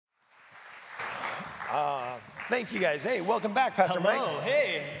Thank you guys. Hey, welcome back, Pastor Mike. Hello,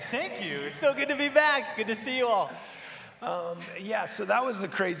 hey, thank you. It's so good to be back. Good to see you all. Yeah, so that was a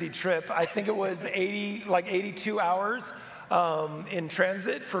crazy trip. I think it was 82 hours in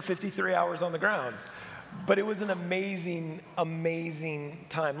transit for 53 hours on the ground. But it was an amazing, amazing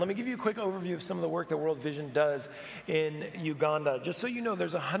time. Let me give you a quick overview of some of the work that World Vision does in Uganda. Just so you know,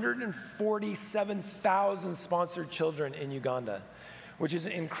 there's 147,000 sponsored children in Uganda, which is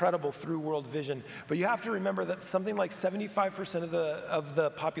incredible through World Vision. But you have to remember that something like 75% of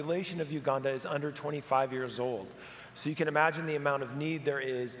the population of Uganda is under 25 years old. So you can imagine the amount of need there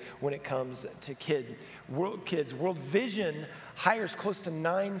is when it comes to kids. World Vision hires close to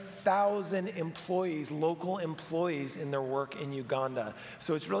 9,000 employees, local employees in their work in Uganda.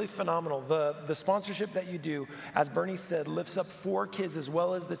 So it's really phenomenal. The sponsorship that you do, as Bernie said, lifts up 4 kids as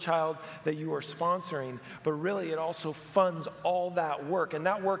well as the child that you are sponsoring, but really it also funds all that work. And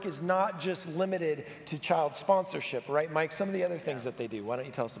that work is not just limited to child sponsorship, right, Mike? Some of the other things that they do. Why don't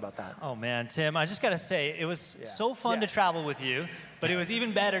you tell us about that? Oh man, Tim, I just gotta say, it was so fun to travel with you, but it was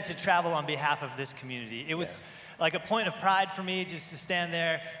even better to travel on behalf of this community. It was like a point of pride for me just to stand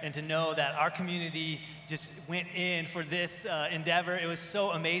there and to know that our community just went in for this endeavor. It was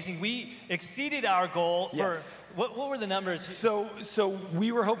so amazing. We exceeded our goal for, what were the numbers? So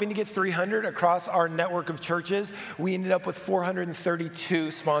we were hoping to get 300 across our network of churches. We ended up with 432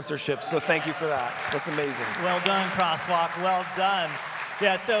 sponsorships, so thank you for that. That's amazing. Well done, Crosswalk, well done.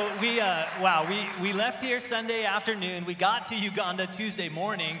 Yeah, so we left here Sunday afternoon. We got to Uganda Tuesday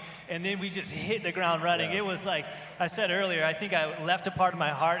morning, and then we just hit the ground running. Yeah. It was like I said earlier, I think I left a part of my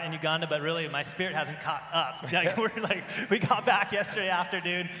heart in Uganda, but really my spirit hasn't caught up. We got back yesterday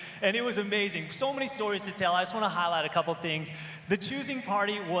afternoon, and it was amazing. So many stories to tell. I just want to highlight a couple things. The choosing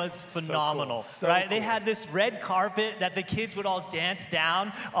party was phenomenal, right? They had this red carpet that the kids would all dance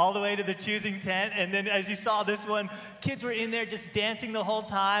down all the way to the choosing tent, and then as you saw this one, kids were in there just dancing the whole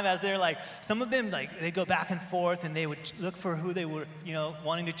time as they're like, some of them like they go back and forth and they would look for who they were,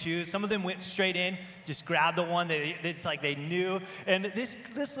 wanting to choose. Some of them went straight in, just grabbed the one that it's like they knew. And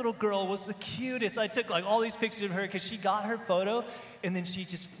this little girl was the cutest. I took like all these pictures of her because she got her photo and then she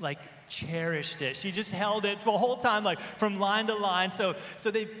just like cherished it. She just held it for the whole time, like from line to line. So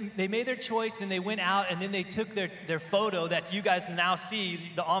they made their choice and they went out and then they took their photo that you guys now see,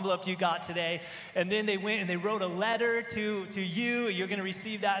 the envelope you got today. And then they went and they wrote a letter to you. You're going to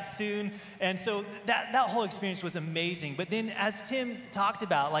receive that soon. And so that whole experience was amazing. But then as Tim talked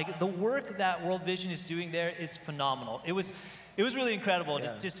about, like the work that World Vision is doing there is phenomenal. It was really incredible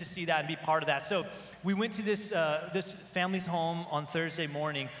just to see that and be part of that. So we went to this family's home on Thursday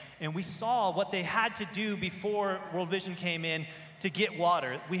morning, and we saw what they had to do before World Vision came in to get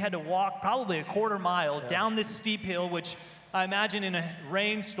water. We had to walk probably a quarter mile down this steep hill, which I imagine in a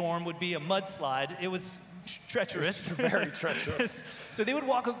rainstorm would be a mudslide. It was treacherous. It's very treacherous. So they would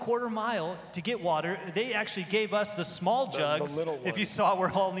walk a quarter mile to get water. They actually gave us the small jugs. The little ones. If you saw, we're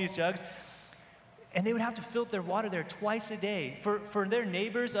hauling these jugs. And they would have to fill up their water there twice a day. For their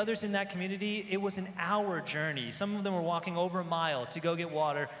neighbors, others in that community, it was an hour journey. Some of them were walking over a mile to go get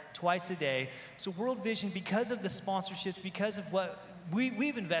water twice a day. So World Vision, because of the sponsorships, because of what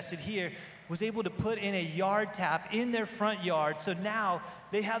we've invested here, was able to put in a yard tap in their front yard. So now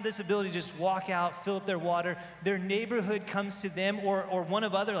they have this ability to just walk out, fill up their water. Their neighborhood comes to them, or one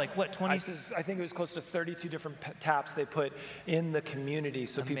of other, like what, 20? I think it was close to 32 different taps they put in the community,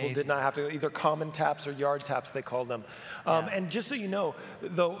 so Amazing. people did not have to, either common taps or yard taps, they called them. And just so you know,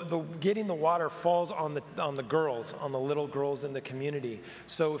 the getting the water falls on the girls, on the little girls in the community.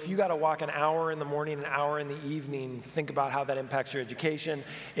 So if you got to walk an hour in the morning, an hour in the evening, think about how that impacts your education.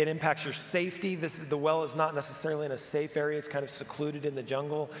 It impacts your safety. The well is not necessarily in a safe area. It's kind of secluded in the jungle.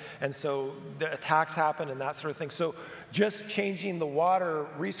 And so the attacks happen and that sort of thing. So just changing the water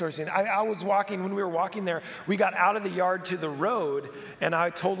resourcing. I was walking, when we were walking there, we got out of the yard to the road, and I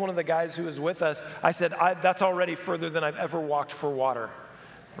told one of the guys who was with us, I said, that's already further than I've ever walked for water,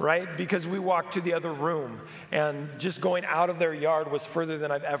 right? Because we walked to the other room, and just going out of their yard was further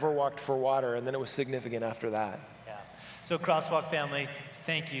than I've ever walked for water, and then it was significant after that. Yeah. So Crosswalk family,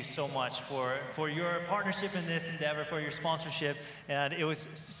 thank you so much for your partnership in this endeavor, for your sponsorship. And it was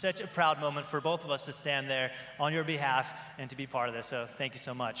such a proud moment for both of us to stand there on your behalf and to be part of this. So thank you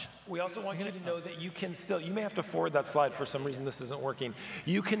so much. We also want you to know that you can still, you may have to forward that slide for some reason this isn't working.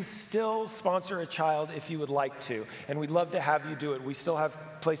 You can still sponsor a child if you would like to. And we'd love to have you do it. We still have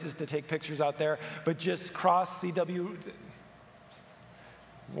places to take pictures out there, but just cross CW.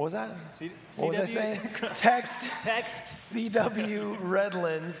 What was that? What was I saying? Text CW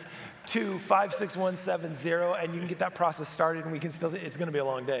Redlands 522-56170, and you can get that process started, and we can still, it's going to be a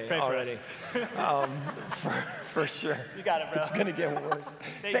long day Pray already. For sure. You got it, bro. It's going to get worse.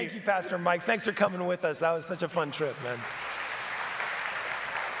 Thank you, Pastor Mike. Thanks for coming with us. That was such a fun trip, man.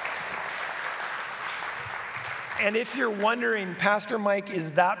 And if you're wondering, Pastor Mike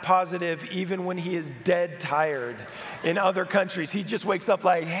is that positive even when he is dead tired in other countries. He just wakes up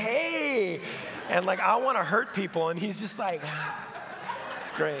like, hey, and like, I want to hurt people. And he's just like,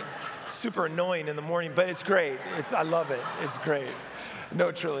 it's great. Super annoying in the morning, but it's great. I love it. It's great.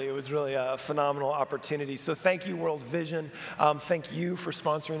 No, truly, it was really a phenomenal opportunity. So thank you, World Vision. Thank you for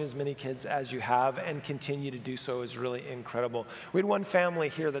sponsoring as many kids as you have and continue to do so. Is really incredible. We had one family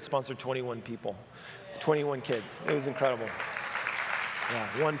here that sponsored 21 people. 21 kids. It was incredible.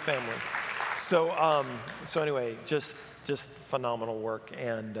 Yeah, one family. So anyway, just phenomenal work.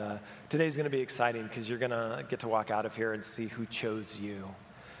 And today's going to be exciting because you're going to get to walk out of here and see who chose you,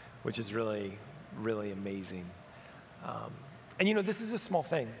 which is really, really amazing. And you know, this is a small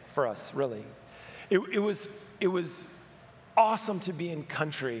thing for us, really. It was awesome to be in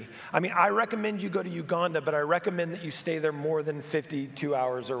country. I mean, I recommend you go to Uganda, but I recommend that you stay there more than 52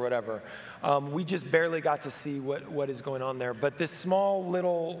 hours or whatever. We just barely got to see what is going on there. But this small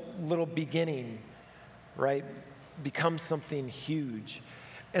little beginning, right, becomes something huge.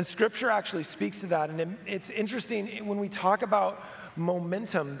 And Scripture actually speaks to that. And it's interesting when we talk about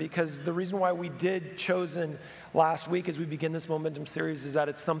momentum, because the reason why we did Chosen last week as we begin this momentum series is that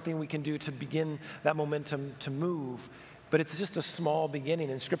it's something we can do to begin that momentum to move. But it's just a small beginning,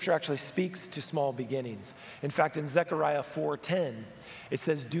 and Scripture actually speaks to small beginnings. In fact, in Zechariah 4:10, it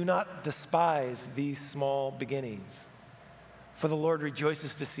says, "Do not despise these small beginnings, for the Lord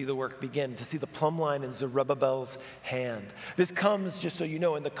rejoices to see the work begin," to see the plumb line in Zerubbabel's hand. This comes, just so you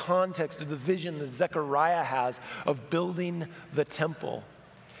know, in the context of the vision that Zechariah has of building the temple.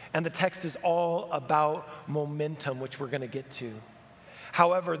 And the text is all about momentum, which we're going to get to.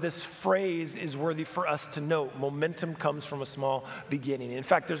 However, this phrase is worthy for us to note. Momentum comes from a small beginning. In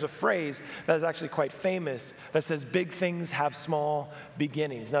fact, there's a phrase that is actually quite famous that says, big things have small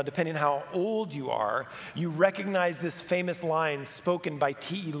beginnings. Now, depending how old you are, you recognize this famous line spoken by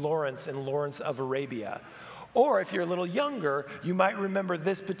T.E. Lawrence in Lawrence of Arabia. Or if you're a little younger, you might remember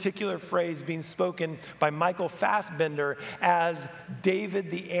this particular phrase being spoken by Michael Fassbender as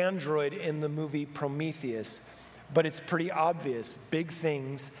David the android in the movie Prometheus. But it's pretty obvious. Big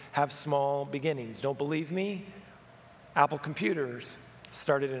things have small beginnings. Don't believe me? Apple computers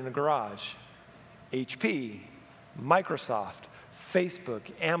started in a garage. HP, Microsoft, Facebook,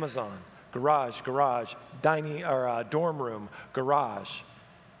 Amazon, garage, dining or dorm room, garage.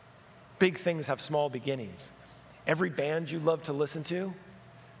 Big things have small beginnings. Every band you love to listen to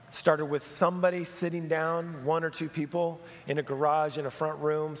started with somebody sitting down, one or two people in a garage in a front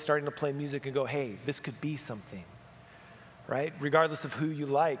room, starting to play music and go, hey, this could be something. Right? Regardless of who you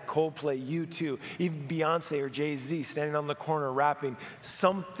like, Coldplay, U2, even Beyonce or Jay-Z standing on the corner rapping,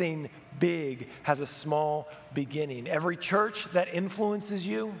 something big has a small beginning. Every church that influences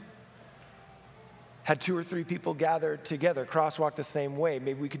you had 2 or 3 people gathered together, crosswalk the same way.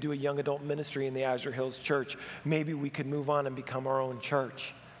 Maybe we could do a young adult ministry in the Azure Hills Church. Maybe we could move on and become our own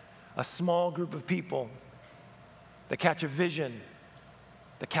church. A small group of people that catch a vision,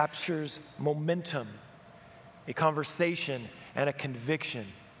 that captures momentum, a conversation, and a conviction.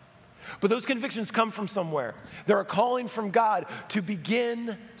 But those convictions come from somewhere. They're a calling from God to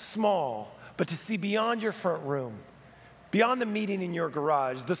begin small, but to see beyond your front room, beyond the meeting in your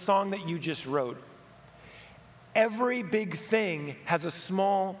garage, the song that you just wrote. Every big thing has a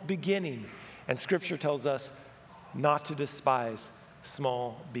small beginning, and Scripture tells us not to despise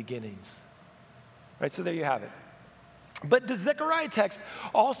small beginnings. Right, so there you have it. But the Zechariah text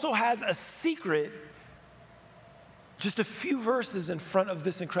also has a secret, just a few verses in front of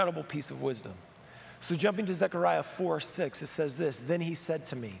this incredible piece of wisdom. So jumping to Zechariah 4:6, it says this, "Then he said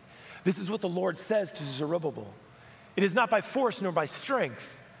to me," this is what the Lord says to Zerubbabel, "It is not by force nor by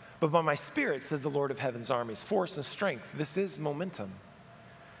strength, but by my Spirit, says the Lord of heaven's armies." Force and strength, this is momentum.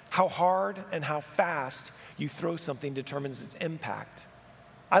 How hard and how fast you throw something determines its impact.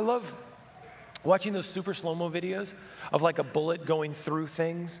 I love watching those super slow-mo videos of like a bullet going through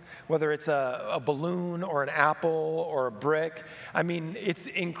things, whether it's a balloon or an apple or a brick. I mean, it's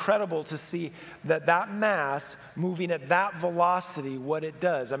incredible to see that mass moving at that velocity, what it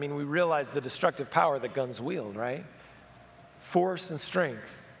does. I mean, we realize the destructive power that guns wield, right? Force and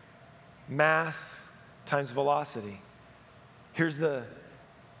strength, mass times velocity. Here's the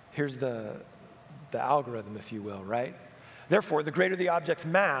algorithm, if you will, right? Therefore, the greater the object's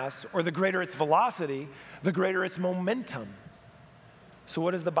mass or the greater its velocity, the greater its momentum. So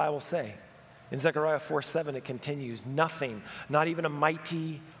what does the Bible say? In Zechariah 4:7, it continues, nothing, not even a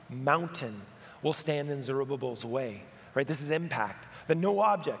mighty mountain will stand in Zerubbabel's way, right? This is impact. That no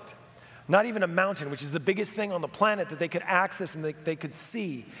object, not even a mountain, which is the biggest thing on the planet that they could access and they could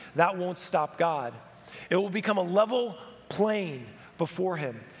see, that won't stop God. It will become a level plain before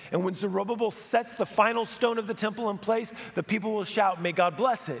him. And when Zerubbabel sets the final stone of the temple in place, the people will shout, may God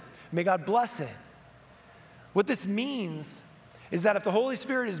bless it, may God bless it. What this means is that if the Holy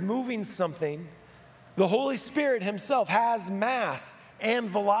Spirit is moving something, the Holy Spirit himself has mass and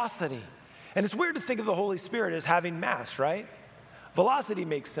velocity. And it's weird to think of the Holy Spirit as having mass, right? Velocity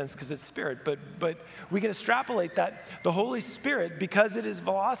makes sense because it's spirit, but we can extrapolate that the Holy Spirit, because it is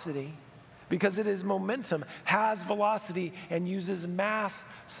velocity, because it is momentum, has velocity and uses mass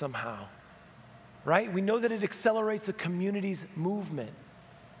somehow, right? We know that it accelerates a community's movement.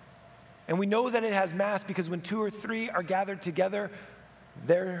 And we know that it has mass because when 2 or 3 are gathered together,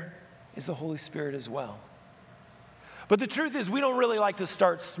 there is the Holy Spirit as well. But the truth is, we don't really like to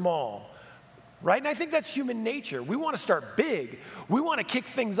start small, right? And I think that's human nature. We want to start big. We want to kick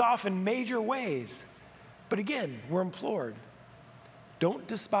things off in major ways. But again, we're implored, don't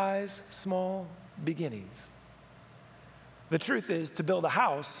despise small beginnings. The truth is, to build a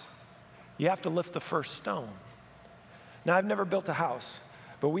house, you have to lift the first stone. Now, I've never built a house,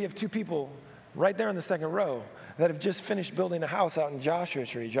 but we have 2 people right there in the second row that have just finished building a house out in Joshua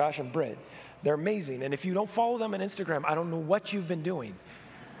Tree, Josh and Britt. They're amazing. And if you don't follow them on Instagram, I don't know what you've been doing,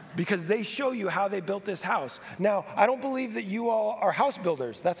 because they show you how they built this house. Now, I don't believe that you all are house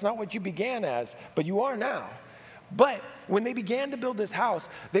builders. That's not what you began as, but you are now. But when they began to build this house,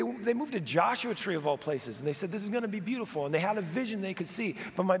 they moved to Joshua Tree of all places, and they said, this is going to be beautiful, and they had a vision they could see.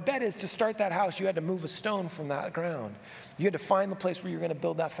 But my bet is, to start that house, you had to move a stone from that ground. You had to find the place where you're going to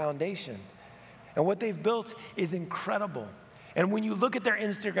build that foundation. And what they've built is incredible. And when you look at their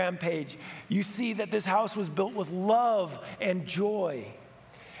Instagram page, you see that this house was built with love and joy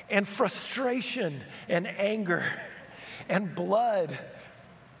and frustration and anger and blood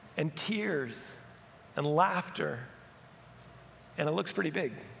and tears and laughter. And it looks pretty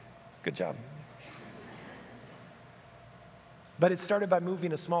big. Good job. But it started by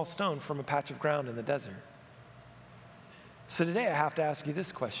moving a small stone from a patch of ground in the desert. So today I have to ask you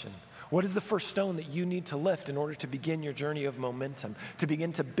this question. What is the first stone that you need to lift in order to begin your journey of momentum, to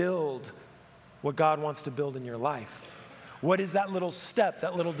begin to build what God wants to build in your life? What is that little step,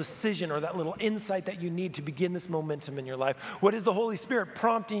 that little decision, or that little insight that you need to begin this momentum in your life? What is the Holy Spirit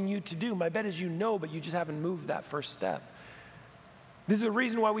prompting you to do? My bet is you know, but you just haven't moved that first step. This is the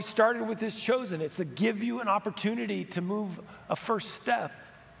reason why we started with this Chosen. It's to give you an opportunity to move a first step.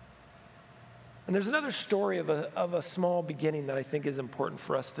 And there's another story of a small beginning that I think is important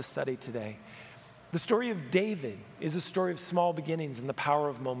for us to study today. The story of David is a story of small beginnings and the power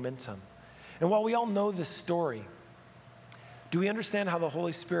of momentum. And while we all know this story, do we understand how the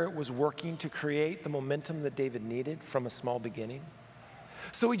Holy Spirit was working to create the momentum that David needed from a small beginning?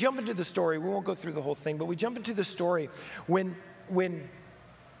 So we jump into the story. We won't go through the whole thing, but we jump into the story when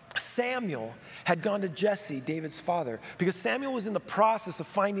Samuel had gone to Jesse, David's father, because Samuel was in the process of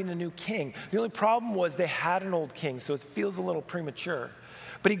finding a new king. The only problem was they had an old king, so it feels a little premature.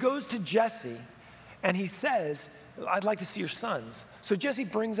 But he goes to Jesse, and he says, I'd like to see your sons. So Jesse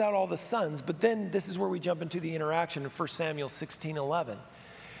brings out all the sons, but then this is where we jump into the interaction in 1 Samuel 16:11.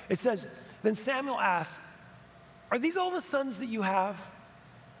 It says, then Samuel asks, are these all the sons that you have?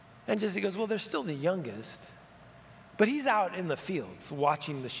 And Jesse goes, well, they're still the youngest. But he's out in the fields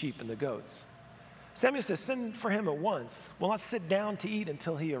watching the sheep and the goats. Samuel says, send for him at once. We'll not sit down to eat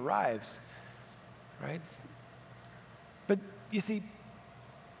until he arrives, right? But you see,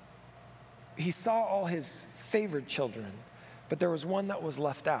 he saw all his favored children, but there was one that was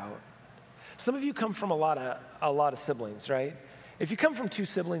left out. Some of you come from a lot of siblings, right? If you come from 2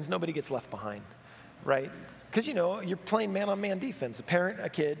 siblings, nobody gets left behind, right? Because, you're playing man-on-man defense. A parent, a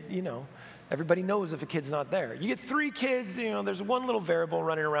kid, everybody knows if a kid's not there. You get 3 kids, there's one little variable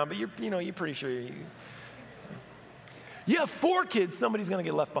running around, but you're pretty sure you have 4 kids, somebody's going to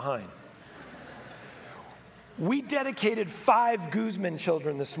get left behind. We dedicated 5 Guzman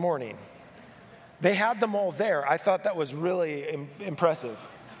children this morning. They had them all there. I thought that was really impressive,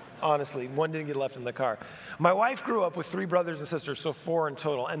 honestly. One didn't get left in the car. My wife grew up with 3 brothers and sisters, so 4 in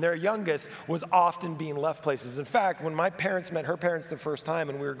total, and their youngest was often being left places. In fact, when my parents met her parents the first time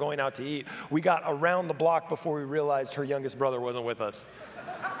and we were going out to eat, we got around the block before we realized her youngest brother wasn't with us.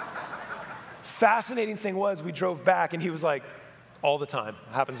 Fascinating thing was, we drove back and he was like, all the time.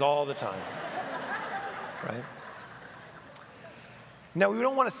 It happens all the time, right? Now, we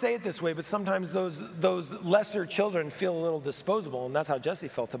don't want to say it this way, but sometimes those lesser children feel a little disposable, and that's how Jesse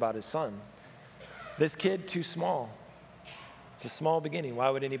felt about his son. This kid, too small. It's a small beginning. Why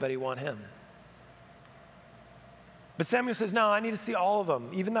would anybody want him? But Samuel says, no, I need to see all of them,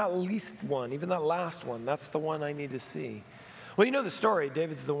 even that least one, even that last one. That's the one I need to see. Well, you know the story.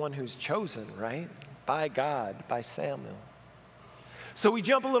 David's the one who's chosen, right? By God, by Samuel. So we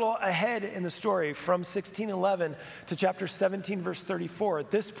jump a little ahead in the story from 16:11 to chapter 17, verse 34.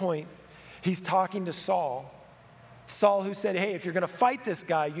 At this point, he's talking to Saul. Saul, who said, hey, if you're going to fight this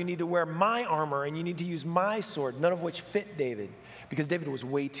guy, you need to wear my armor and you need to use my sword, none of which fit David, because David was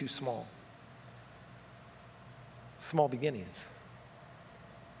way too small. Small beginnings.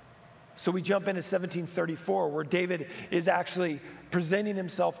 So we jump into 1734, where David is actually presenting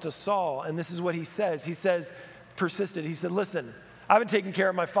himself to Saul, and this is what he says. He says, persisted, he said, listen, I've been taking care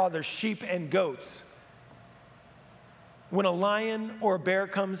of my father's sheep and goats. When a lion or a bear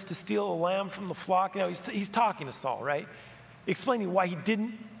comes to steal a lamb from the flock, he's talking to Saul, right? Explaining why he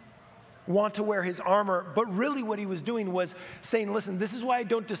didn't want to wear his armor, but really what he was doing was saying, listen, this is why I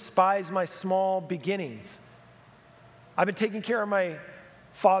don't despise my small beginnings. I've been taking care of my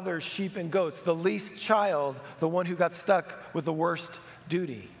father's sheep and goats, the least child, the one who got stuck with the worst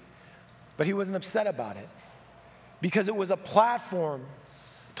duty. But he wasn't upset about it, because it was a platform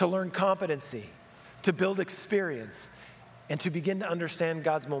to learn competency, to build experience, and to begin to understand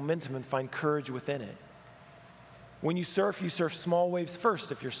God's momentum and find courage within it. When you surf small waves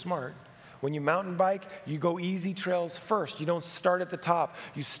first if you're smart. When you mountain bike, you go easy trails first. You don't start at the top.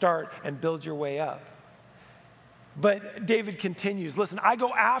 You start and build your way up. But David continues, listen, I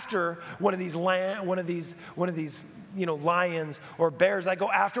go after one of these lions or bears. I go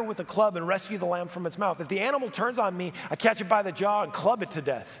after it with a club and rescue the lamb from its mouth. If the animal turns on me, I catch it by the jaw and club it to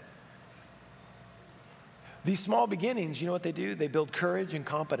death. These small beginnings, you know what they do? They build courage and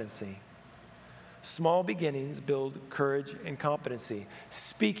competency. Small beginnings build courage and competency.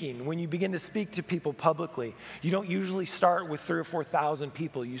 Speaking, when you begin to speak to people publicly, you don't usually start with 3,000 or 4,000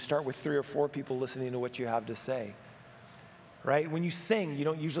 people. You start with 3 or 4 people listening to what you have to say, right? When you sing, you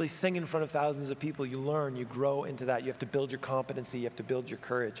don't usually sing in front of thousands of people. You learn, you grow into that. You have to build your competency. You have to build your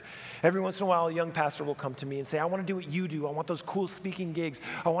courage. Every once in a while, a young pastor will come to me and say, I want to do what you do. I want those cool speaking gigs.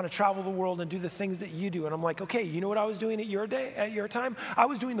 I want to travel the world and do the things that you do. And I'm like, okay, you know what I was doing at your time? I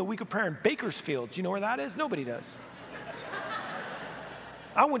was doing the week of prayer in Bakersfield. Do you know where that is? Nobody does.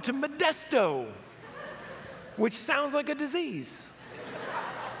 I went to Modesto, which sounds like a disease.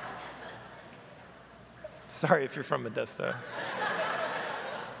 Sorry if you're from Modesto,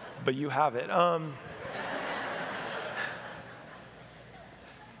 but you have it.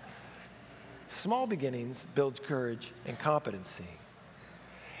 Small beginnings build courage and competency.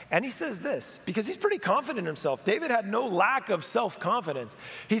 And he says this, because he's pretty confident in himself. David had no lack of self-confidence.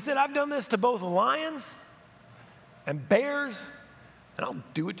 He said, I've done this to both lions and bears, and I'll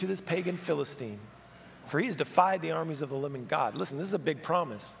do it to this pagan Philistine, for he has defied the armies of the living God. Listen, this is a big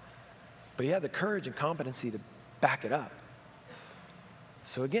promise. But he had the courage and competency to back it up.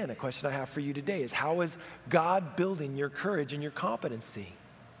 So again, a question I have for you today is, how is God building your courage and your competency?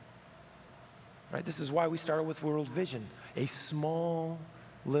 Right? This is why we started with World Vision, a small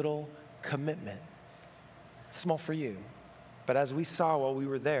little commitment. Small for you. But as we saw while we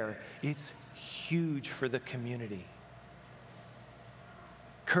were there, it's huge for the community.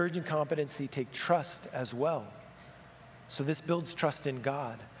 Courage and competency take trust as well. So this builds trust in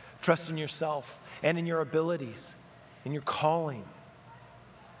God. Trust in yourself and in your abilities, in your calling,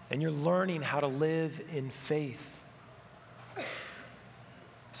 and you're learning how to live in faith.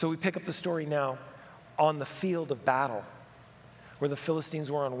 So we pick up the story now on the field of battle, where the Philistines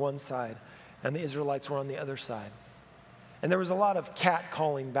were on one side and the Israelites were on the other side. And there was a lot of cat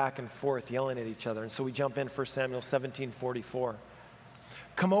calling back and forth, yelling at each other. And so we jump in 1 Samuel 17:44.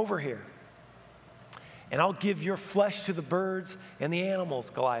 Come over here, and I'll give your flesh to the birds and the animals,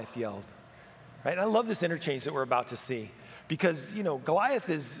 Goliath yelled. Right? And I love this interchange that we're about to see, because, Goliath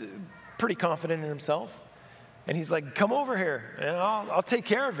is pretty confident in himself. And he's like, come over here, and I'll take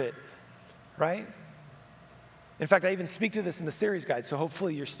care of it, right? In fact, I even speak to this in the series guide, so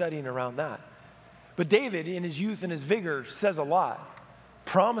hopefully you're studying around that. But David, in his youth and his vigor, says a lot,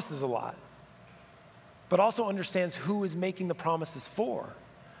 promises a lot, but also understands who is making the promises for.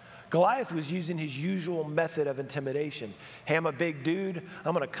 Goliath was using his usual method of intimidation. Hey, I'm a big dude.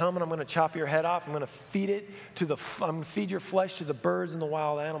 I'm going to come and I'm going to chop your head off. I'm going to feed your flesh to the birds and the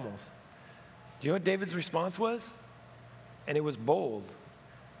wild animals. Do you know what David's response was? And it was bold.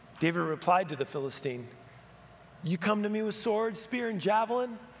 David replied to the Philistine, you come to me with sword, spear, and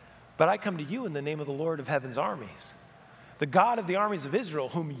javelin, but I come to you in the name of the Lord of heaven's armies. the God of the armies of Israel,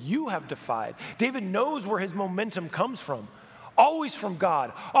 whom you have defied. David knows where his momentum comes from. Always from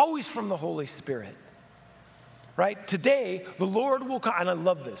God, always from the Holy Spirit. Right? Today, the Lord will, and I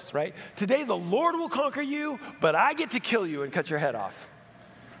love this, right? Today, the Lord will conquer you, but I get to kill you and cut your head off.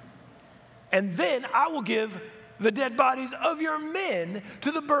 And then I will give the dead bodies of your men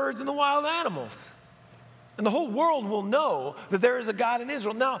to the birds and the wild animals. And the whole world will know that there is a God in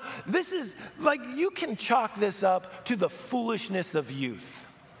Israel. Now, this is like, you can chalk this up to the foolishness of youth.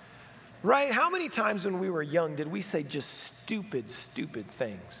 Right? How many times when we were young did we say just stupid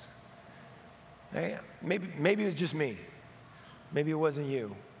things? Right? Maybe it was just me. Maybe it wasn't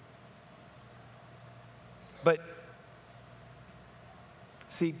you. But,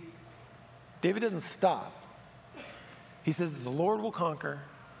 see, David doesn't stop. He says that the Lord will conquer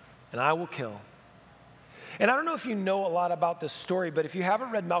and I will kill. And I don't know if you know a lot about this story, but if you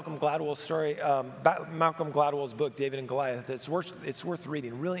haven't read Malcolm Gladwell's story, Malcolm Gladwell's book, David and Goliath, it's worth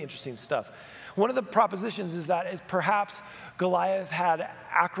reading. Really interesting stuff. One of the propositions is that perhaps Goliath had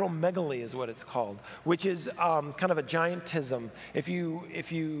acromegaly, is what it's called, which is kind of a giantism. If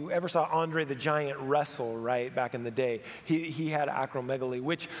you ever saw Andre the Giant wrestle, right, back in the day, he had acromegaly,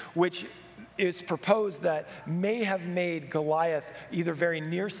 which is proposed that may have made Goliath either very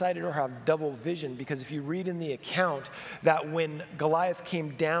nearsighted or have double vision, because if you read in the account that when Goliath came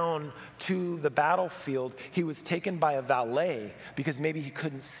down to the battlefield, he was taken by a valet because maybe he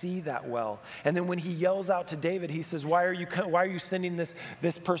couldn't see that well. And then when he yells out to David, he says, why are you sending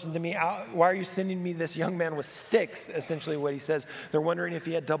this person to me out? Why are you sending me this young man with sticks? Essentially what he says. They're wondering if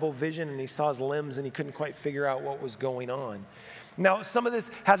he had double vision and he saw his limbs and he couldn't quite figure out what was going on. Now, some of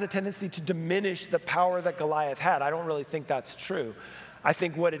this has a tendency to diminish the power that Goliath had. I don't really think that's true. I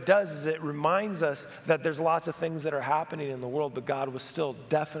think what it does is it reminds us that there's lots of things that are happening in the world, but God was still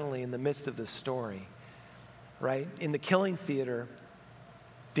definitely in the midst of this story, right? In the killing theater,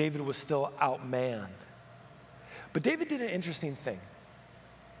 David was still outmanned. But David did an interesting thing,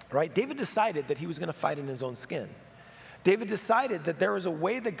 right? David decided that he was going to fight in his own skin. David decided that there was a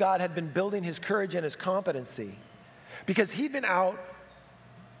way that God had been building his courage and his competency, because he'd been out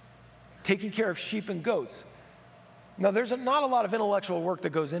taking care of sheep and goats. Now, there's not a lot of intellectual work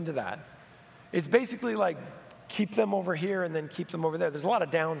that goes into that. It's basically like keep them over here and then keep them over there. There's a lot of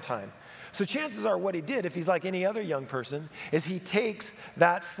downtime. So chances are what he did, if he's like any other young person, is he takes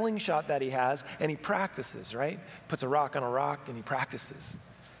that slingshot that he has and he practices, right? Puts a rock on a rock and he practices.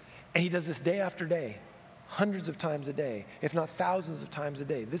 And he does this day after day, hundreds of times a day, if not thousands of times a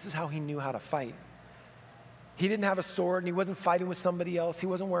day. This is how he knew how to fight. He didn't have a sword and he wasn't fighting with somebody else. He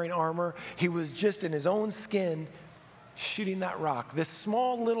wasn't wearing armor. He was just in his own skin shooting that rock. This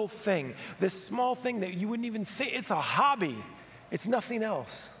small little thing, this small thing that you wouldn't even think, it's a hobby. It's nothing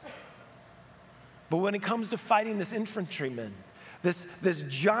else. But when it comes to fighting this infantryman, this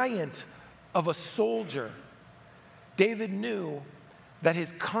giant of a soldier, David knew that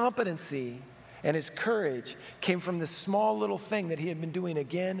his competency and his courage came from this small little thing that he had been doing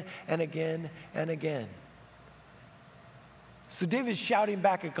again and again and again. So David's shouting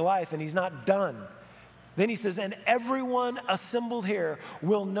back at Goliath, and he's not done. Then he says, and everyone assembled here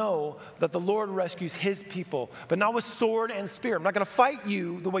will know that the Lord rescues his people, but not with sword and spear. I'm not going to fight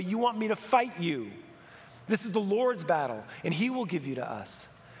you the way you want me to fight you. This is the Lord's battle, and he will give you to us.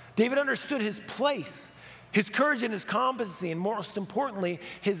 David understood his place, his courage and his competency, and most importantly,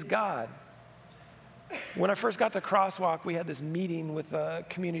 his God. When I first got to Crosswalk, we had this meeting with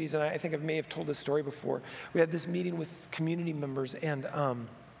communities, and I think I may have told this story before. We had this meeting with community members, and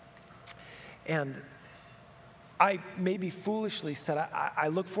I maybe foolishly said, I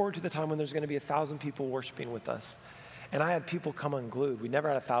look forward to the time when there's going to be 1,000 people worshiping with us. And I had people come unglued. We never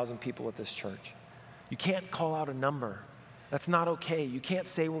had 1,000 people at this church. You can't call out a number. That's not okay. You can't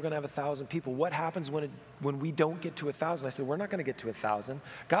say we're going to have 1,000 people. What happens when we don't get to 1,000? I said, we're not going to get to 1,000.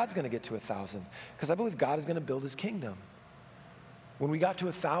 God's going to get to 1,000, because I believe God is going to build his kingdom. When we got to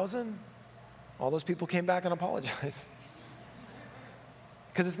 1,000, all those people came back and apologized.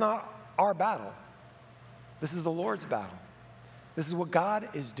 Because it's not our battle. This is the Lord's battle. This is what God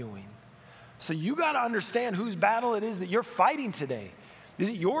is doing. So you got to understand whose battle it is that you're fighting today. Is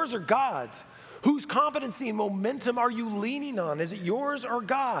it yours or God's? Whose competency and momentum are you leaning on? Is it yours or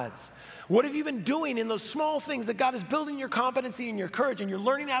God's? What have you been doing in those small things that God is building your competency and your courage, and you're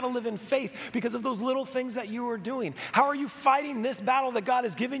learning how to live in faith because of those little things that you are doing? How are you fighting this battle that God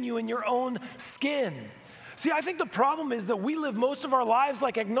has given you in your own skin? See, I think the problem is that we live most of our lives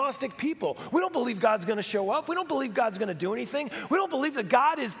like agnostic people. We don't believe God's going to show up. We don't believe God's going to do anything. We don't believe that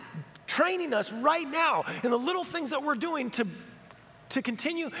God is training us right now in the little things that we're doing to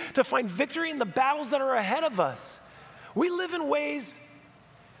continue to find victory in the battles that are ahead of us. We live in ways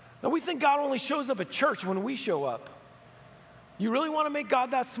that we think God only shows up at church when we show up. You really want to make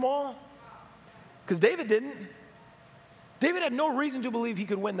God that small? Because David didn't. David had no reason to believe he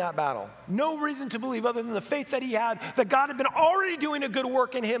could win that battle. No reason to believe other than the faith that he had, that God had been already doing a good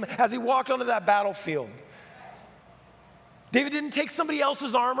work in him as he walked onto that battlefield. David didn't take somebody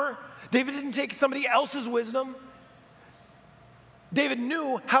else's armor. David didn't take somebody else's wisdom. David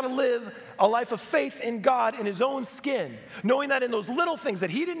knew how to live a life of faith in God in his own skin, knowing that in those little things that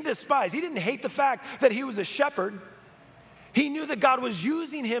he didn't despise, he didn't hate the fact that he was a shepherd. He knew that God was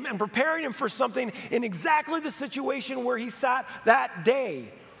using him and preparing him for something in exactly the situation where he sat that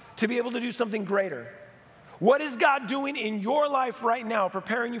day to be able to do something greater. What is God doing in your life right now,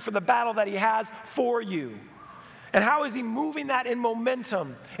 preparing you for the battle that he has for you? And how is he moving that in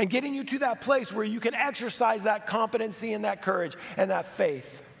momentum and getting you to that place where you can exercise that competency and that courage and that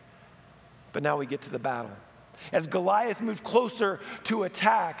faith? But now we get to the battle. As Goliath moved closer to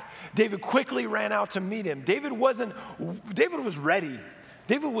attack, David quickly ran out to meet him. David was ready.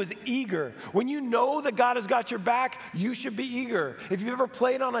 David was eager. When you know that God has got your back, you should be eager. If you've ever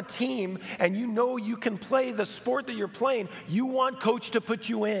played on a team and you know you can play the sport that you're playing, you want coach to put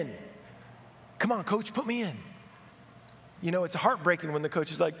you in. Come on, coach, put me in. You know, it's heartbreaking when the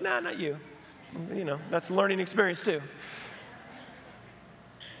coach is like, nah, not you. You know, that's a learning experience too.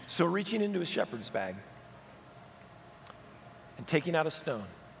 So reaching into his shepherd's bag and taking out a stone,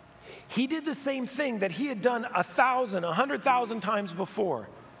 he did the same thing that he had done 1,000, 100,000 times before.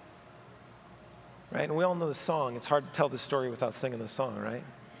 Right? And we all know the song. It's hard to tell the story without singing the song, right?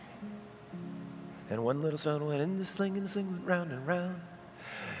 And one little stone went in the sling, and the sling went round and round.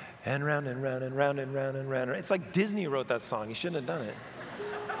 And round and round and round and round and round. It's like Disney wrote that song. He shouldn't have done it.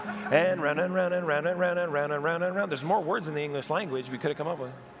 And round and round and round and round and round and round and round. There's more words in the English language we could have come up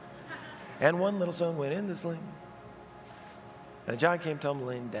with. And one little stone went in the sling. And a giant came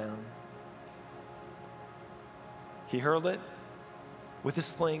tumbling down. He hurled it with his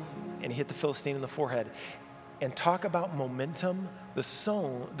sling, and he hit the Philistine in the forehead. And talk about momentum. The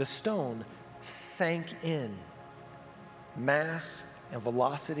stone sank in. Mass and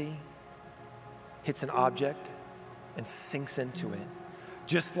velocity hits an object and sinks into it.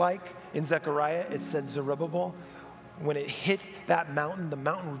 Just like in Zechariah, it said Zerubbabel, when it hit that mountain, the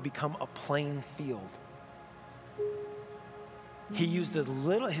mountain would become a plain field. He used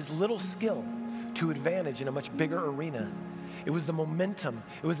his little skill to advantage in a much bigger arena. It was the momentum,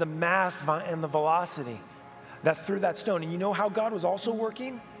 it was the mass and the velocity that threw that stone. And you know how God was also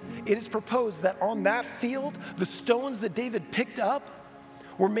working? It is proposed that on that field, the stones that David picked up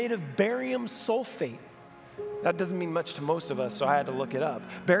were made of barium sulfate. That doesn't mean much to most of us, so I had to look it up.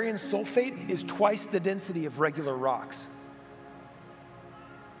 Barium sulfate is twice the density of regular rocks.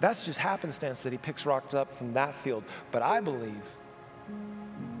 That's just happenstance that he picks rocks up from that field. But I believe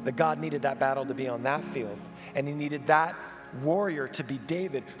that God needed that battle to be on that field, and he needed that warrior to be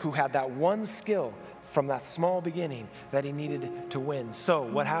David, who had that one skill from that small beginning that he needed to win. So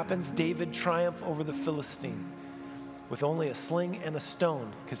what happens? David triumphed over the Philistine with only a sling and a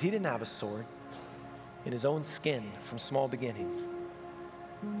stone, because he didn't have a sword, in his own skin from small beginnings.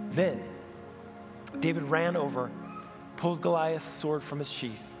 Then David ran over, pulled Goliath's sword from his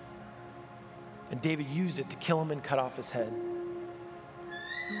sheath, and David used it to kill him and cut off his head.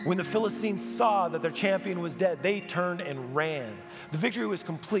 When the Philistines saw that their champion was dead, they turned and ran. The victory was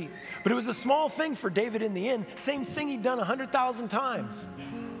complete, but it was a small thing for David in the end, same thing he'd done 100,000 times.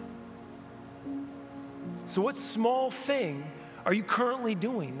 So what small thing are you currently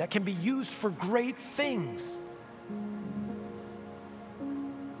doing that can be used for great things?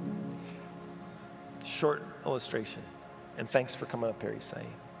 Short illustration, and thanks for coming up here, Isai.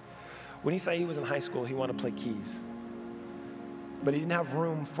 When Isai was in high school, he wanted to play keys, but he didn't have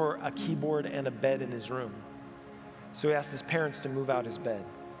room for a keyboard and a bed in his room. So he asked his parents to move out his bed.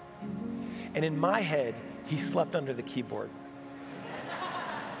 And in my head, he slept under the keyboard.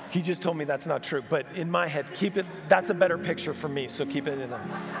 He just told me that's not true, but in my head, keep it, that's a better picture for me, so keep it in there.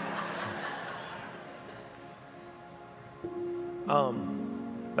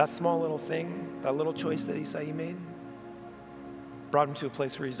 That small little thing, that little choice that Isai made, brought him to a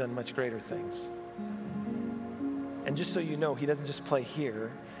place where he's done much greater things. And just so you know, he doesn't just play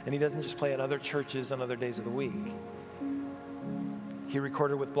here, and he doesn't just play at other churches on other days of the week. He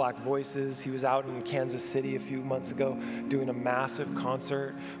recorded with Black Voices. He was out in Kansas City a few months ago doing a massive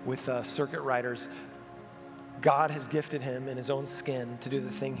concert with circuit riders. God has gifted him in his own skin to do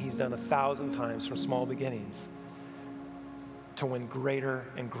the thing he's done 1,000 times from small beginnings, to win greater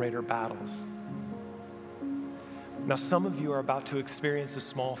and greater battles. Now, some of you are about to experience a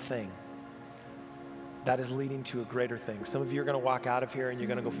small thing that is leading to a greater thing. Some of you are going to walk out of here and you're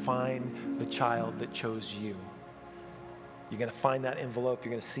going to go find the child that chose you. You're going to find that envelope,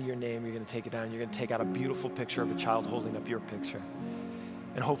 you're going to see your name, you're going to take it down, you're going to take out a beautiful picture of a child holding up your picture.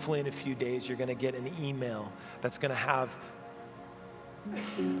 And hopefully in a few days, you're going to get an email that's going to have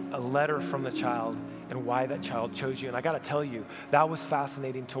a letter from the child and why that child chose you. And I got to tell you, that was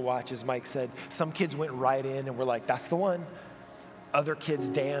fascinating to watch. As Mike said, some kids went right in and were like, that's the one. Other kids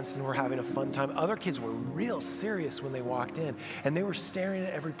danced and were having a fun time. Other kids were real serious when they walked in, and they were staring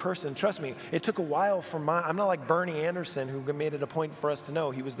at every person. Trust me, it took a while for I'm not like Bernie Anderson, who made it a point for us to know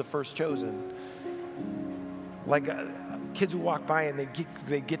he was the first chosen. Like kids would walk by and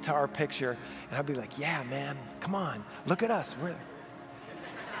they get to our picture, and I'd be like, yeah, man, come on, look at us.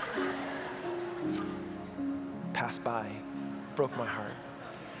 Passed by, broke my heart.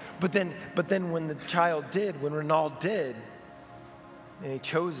 But then when the child did, when Renald did, and he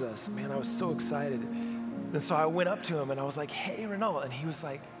chose us, man, I was so excited. And so I went up to him and I was like, hey, Renald. And he was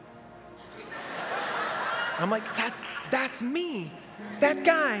like, I'm like, that's me. That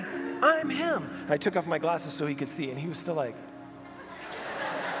guy, I'm him. And I took off my glasses so he could see, and he was still like,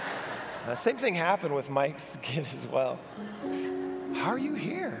 same thing happened with Mike's kid as well. How are you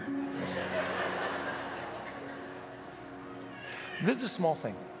here? This is a small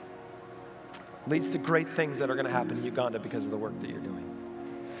thing. Leads to great things that are going to happen in Uganda because of the work that you're doing.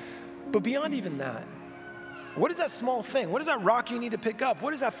 But beyond even that, what is that small thing? What is that rock you need to pick up?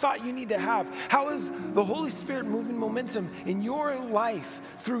 What is that thought you need to have? How is the Holy Spirit moving momentum in your life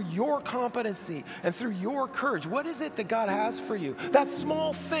through your competency and through your courage? What is it that God has for you? That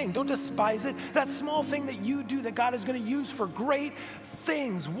small thing, don't despise it. That small thing that you do that God is going to use for great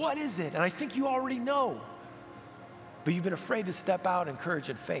things. What is it? And I think you already know. But you've been afraid to step out in courage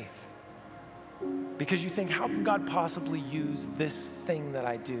and faith. Because you think, how can God possibly use this thing that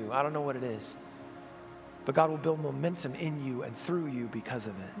I do? I don't know what it is. But God will build momentum in you and through you because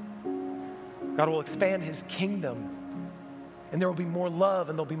of it. God will expand his kingdom. And there will be more love,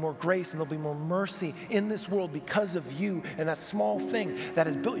 and there'll be more grace, and there'll be more mercy in this world because of you and that small thing that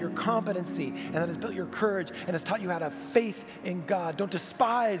has built your competency and that has built your courage and has taught you how to have faith in God. Don't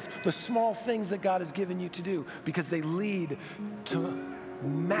despise the small things that God has given you to do, because they lead to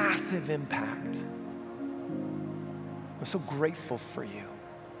massive impact. I'm so grateful for you.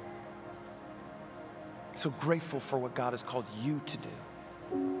 So grateful for what God has called you to do.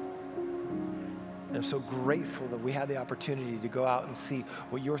 And I'm so grateful that we had the opportunity to go out and see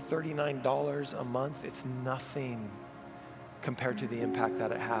what your $39 a month, it's nothing compared to the impact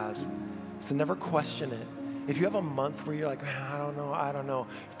that it has. So never question it. If you have a month where you're like, I don't know,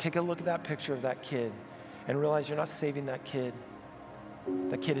 take a look at that picture of that kid and realize you're not saving that kid.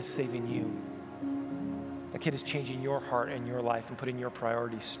 That kid is saving you. That kid is changing your heart and your life and putting your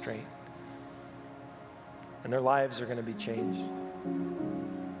priorities straight. And their lives are going to be changed.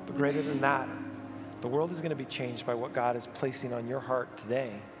 But greater than that, the world is going to be changed by what God is placing on your heart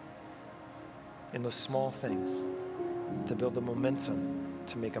today in those small things to build the momentum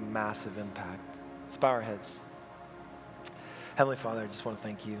to make a massive impact. Let's bow our heads. Heavenly Father, I just want to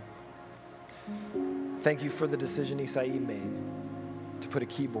thank you. Thank you for the decision Isai made to put a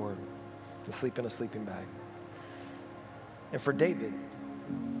keyboard and sleep in a sleeping bag. And for David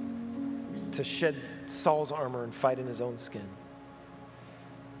to shed Saul's armor and fight in his own skin.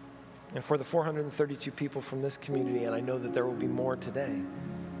 And for the 432 people from this community, and I know that there will be more today,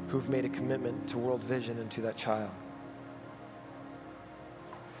 who've made a commitment to World Vision and to that child.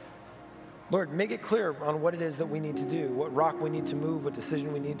 Lord, make it clear on what it is that we need to do, what rock we need to move, what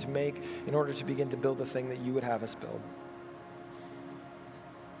decision we need to make in order to begin to build the thing that you would have us build.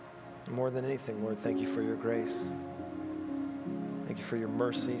 And more than anything, Lord, thank you for your grace. Thank you for your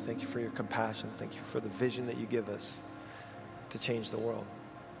mercy. Thank you for your compassion. Thank you for the vision that you give us to change the world.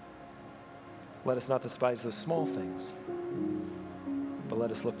 Let us not despise those small things, but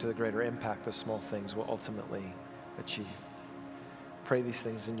let us look to the greater impact those small things will ultimately achieve. Pray these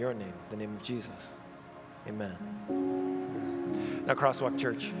things in your name, in the name of Jesus. Amen. Now, Crosswalk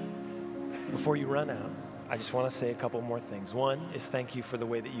Church, before you run out, I just want to say a couple more things. One is thank you for the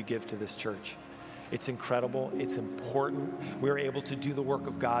way that you give to this church. It's incredible. It's important. We're able to do the work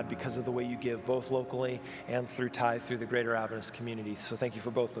of God because of the way you give, both locally and through Tithe, through the Greater Adventist community. So thank you for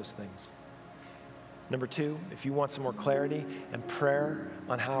both those things. Number two, if you want some more clarity and prayer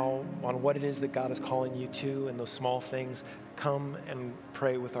on what it is that God is calling you to and those small things, come and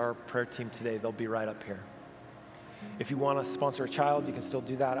pray with our prayer team today. They'll be right up here. If you want to sponsor a child, you can still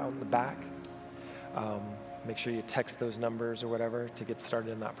do that out in the back. Make sure you text those numbers or whatever to get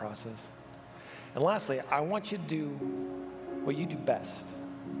started in that process. And lastly, I want you to do what you do best.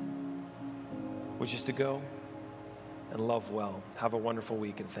 which is to go and love well. Have a wonderful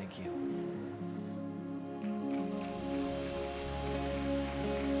week, and thank you.